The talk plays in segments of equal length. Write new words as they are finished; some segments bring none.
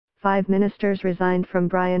5 ministers resigned from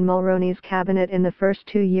Brian Mulroney's cabinet in the first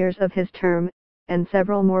 2 years of his term, and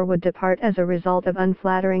several more would depart as a result of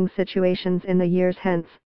unflattering situations in the years hence.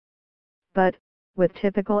 But, with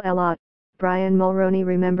typical Elot, Brian Mulroney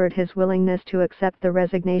remembered his willingness to accept the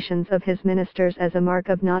resignations of his ministers as a mark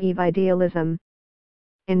of naive idealism.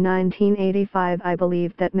 In 1985 I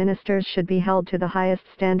believed that ministers should be held to the highest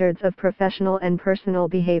standards of professional and personal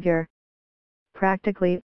behavior.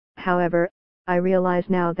 Practically, however, I realize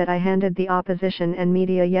now that I handed the opposition and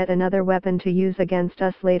media yet another weapon to use against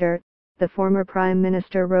us later, the former Prime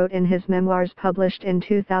Minister wrote in his memoirs published in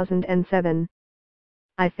 2007.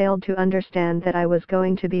 I failed to understand that I was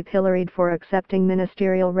going to be pilloried for accepting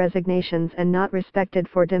ministerial resignations and not respected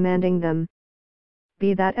for demanding them.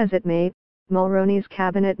 Be that as it may, Mulroney's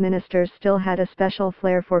cabinet ministers still had a special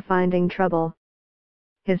flair for finding trouble.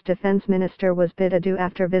 His defense minister was bid adieu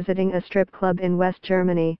after visiting a strip club in West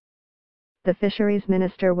Germany. The fisheries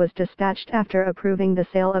minister was dispatched after approving the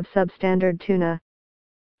sale of substandard tuna.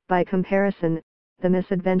 By comparison, the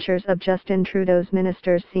misadventures of Justin Trudeau's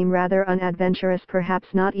ministers seem rather unadventurous. Perhaps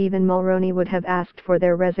not even Mulroney would have asked for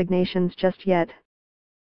their resignations just yet.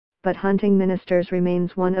 But hunting ministers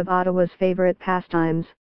remains one of Ottawa's favorite pastimes.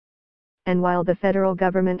 And while the federal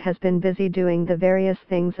government has been busy doing the various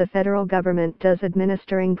things a federal government does,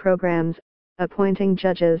 administering programs, appointing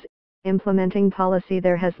judges, implementing policy,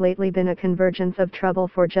 there has lately been a convergence of trouble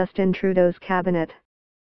for Justin Trudeau's cabinet.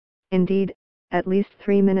 Indeed, at least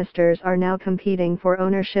 3 ministers are now competing for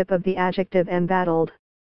ownership of the adjective embattled.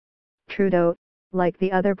 Trudeau, like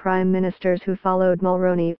the other prime ministers who followed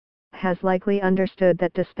Mulroney, has likely understood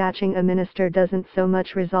that dispatching a minister doesn't so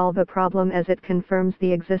much resolve a problem as it confirms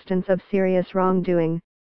the existence of serious wrongdoing.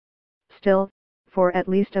 Still, for at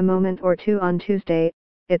least a moment or two on Tuesday,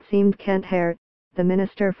 it seemed Kent Hare, the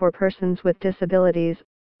Minister for Persons with Disabilities,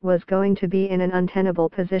 was going to be in an untenable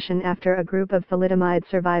position after a group of thalidomide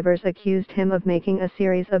survivors accused him of making a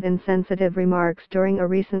series of insensitive remarks during a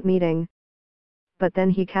recent meeting. But then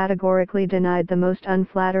he categorically denied the most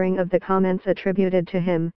unflattering of the comments attributed to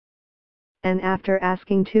him. And after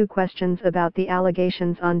asking 2 questions about the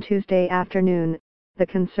allegations on Tuesday afternoon, the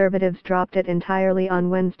Conservatives dropped it entirely on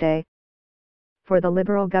Wednesday. For the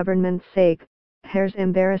Liberal government's sake, Hare's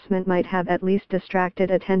embarrassment might have at least distracted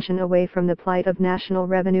attention away from the plight of National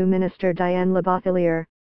Revenue Minister Diane Labothelier.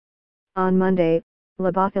 On Monday,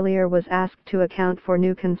 Labothelier was asked to account for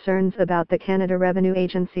new concerns about the Canada Revenue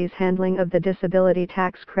Agency's handling of the disability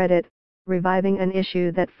tax credit, reviving an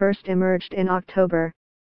issue that first emerged in October.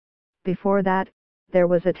 Before that, there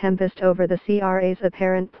was a tempest over the CRA's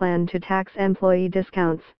apparent plan to tax employee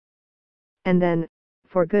discounts. And then,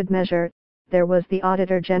 for good measure, there was the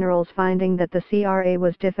Auditor General's finding that the CRA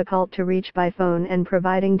was difficult to reach by phone and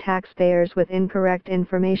providing taxpayers with incorrect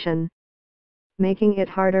information, making it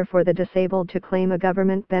harder for the disabled to claim a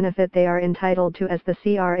government benefit they are entitled to, as the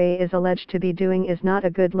CRA is alleged to be doing, is not a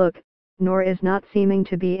good look, nor is not seeming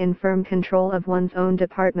to be in firm control of one's own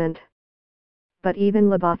department. But even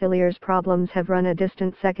Labothelier's problems have run a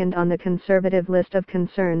distant second on the Conservative list of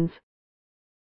concerns.